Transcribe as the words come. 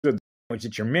language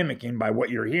that you're mimicking by what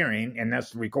you're hearing, and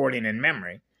that's recording in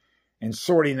memory, and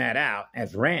sorting that out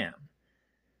as RAM.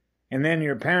 And then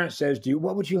your parent says to you,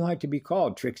 what would you like to be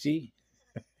called, Trixie?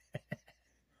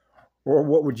 Or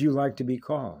what would you like to be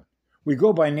called? We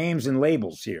go by names and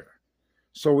labels here,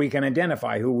 so we can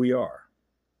identify who we are.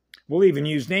 We'll even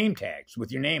use name tags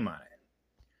with your name on it.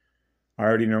 I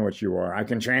already know what you are. I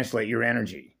can translate your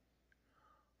energy.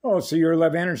 Oh, so you're a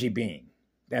love energy being.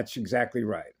 That's exactly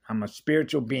right. I'm a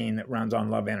spiritual being that runs on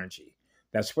love energy.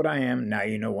 That's what I am. Now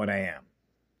you know what I am.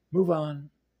 Move on.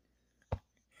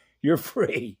 You're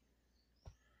free.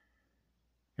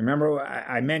 Remember,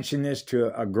 I mentioned this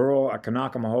to a girl, a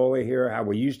Kanaka Maholi here, how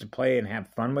we used to play and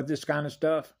have fun with this kind of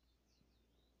stuff.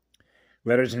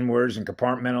 Letters and words and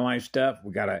compartmentalized stuff.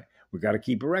 We gotta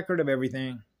keep a record of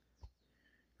everything.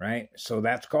 Right? So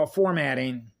that's called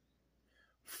formatting.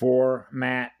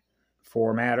 Formatter,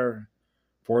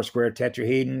 4-square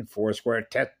tetrahedron, 4-square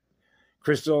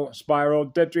crystal spiral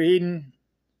tetrahedron.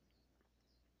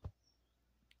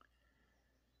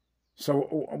 So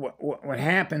what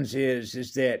happens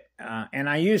is that, and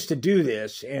I used to do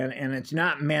this, and it's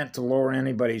not meant to lower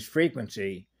anybody's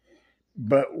frequency,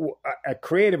 but a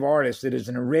creative artist that is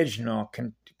an original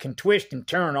can twist and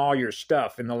turn all your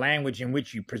stuff in the language in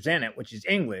which you present it, which is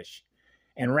English,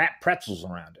 and wrap pretzels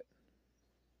around it.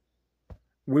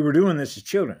 We were doing this as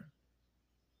children.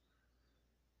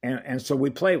 And so we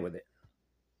play with it.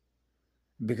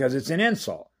 Because it's an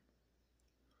insult.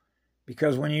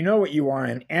 Because when you know what you are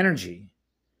in energy,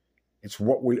 it's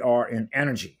what we are in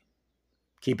energy.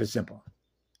 Keep it simple.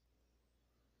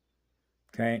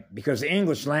 Okay? Because the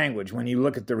English language, when you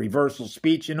look at the reversal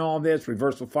speech and all this,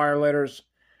 reversal fire letters,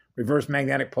 reverse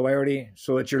magnetic polarity,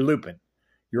 so that you're looping.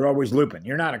 You're always looping.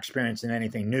 You're not experiencing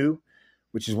anything new,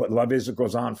 which is what love is. It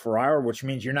goes on forever, which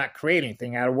means you're not creating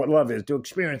anything out of what love is to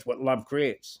experience what love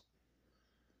creates.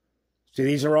 So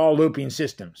these are all looping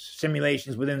systems,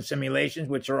 simulations within simulations,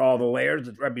 which are all the layers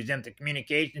that represent the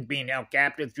communications being held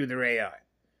captive through their AI.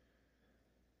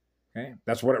 Okay?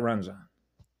 That's what it runs on.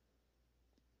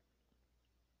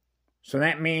 So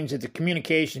that means that the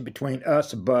communication between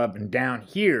us above and down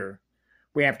here,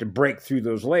 we have to break through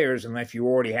those layers unless you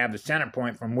already have the center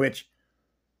point from which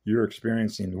you're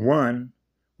experiencing one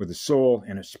with a soul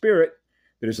and a spirit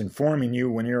that is informing you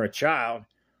when you're a child.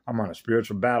 I'm on a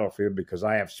spiritual battlefield because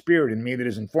I have spirit in me that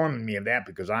is informing me of that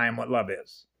because I am what love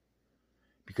is.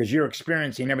 Because you're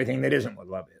experiencing everything that isn't what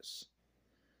love is.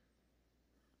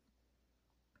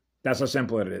 That's how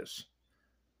simple it is.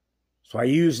 So I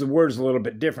use the words a little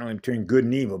bit differently between good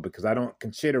and evil because I don't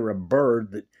consider a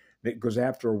bird that goes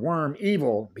after a worm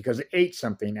evil because it ate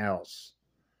something else.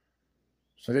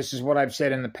 So this is what I've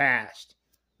said in the past.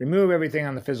 Remove everything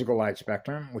on the physical light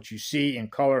spectrum, which you see in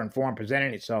color and form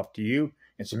presenting itself to you.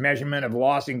 It's a measurement of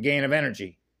loss and gain of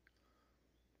energy.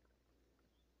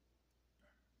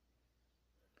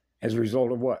 As a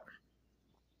result of what?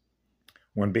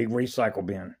 One big recycle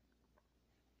bin.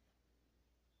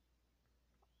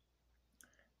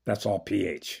 That's all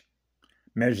pH.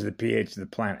 Measure the pH of the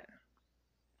planet.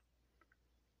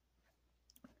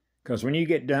 Because when you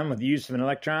get done with the use of an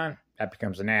electron, that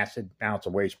becomes an acid. Now it's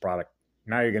a waste product.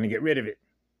 Now you're going to get rid of it.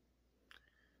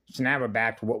 So now we're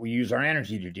back to what we use our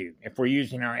energy to do. If we're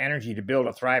using our energy to build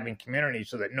a thriving community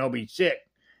so that nobody's sick,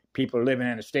 people are living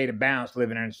in a state of balance,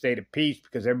 living in a state of peace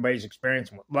because everybody's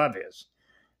experiencing what love is,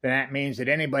 then that means that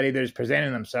anybody that is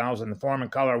presenting themselves in the form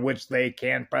and color which they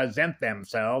can present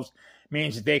themselves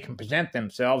means that they can present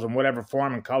themselves in whatever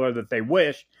form and color that they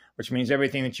wish, which means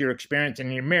everything that you're experiencing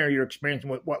in your mirror, you're experiencing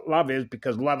what love is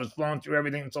because love is flowing through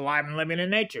everything that's alive and living in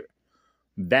nature.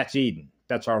 That's Eden.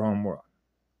 That's our home world.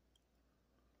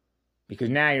 Because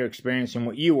now you're experiencing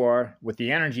what you are with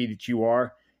the energy that you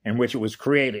are in which it was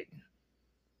created.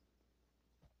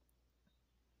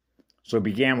 So it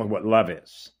began with what love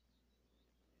is.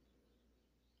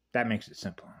 That makes it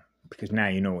simple. Because now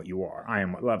you know what you are. I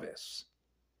am what love is.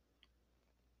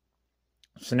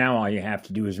 So now all you have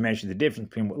to do is measure the difference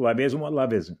between what love is and what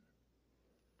love isn't.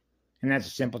 And that's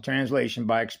a simple translation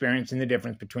by experiencing the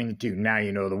difference between the two. Now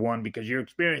you know the one because you're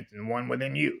experiencing the one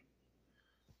within you.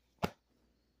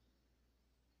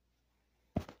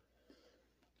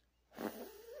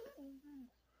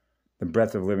 The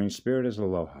breath of living spirit is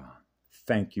aloha.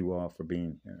 Thank you all for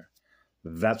being here.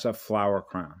 That's a flower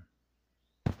crown.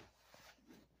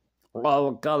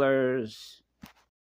 All colors.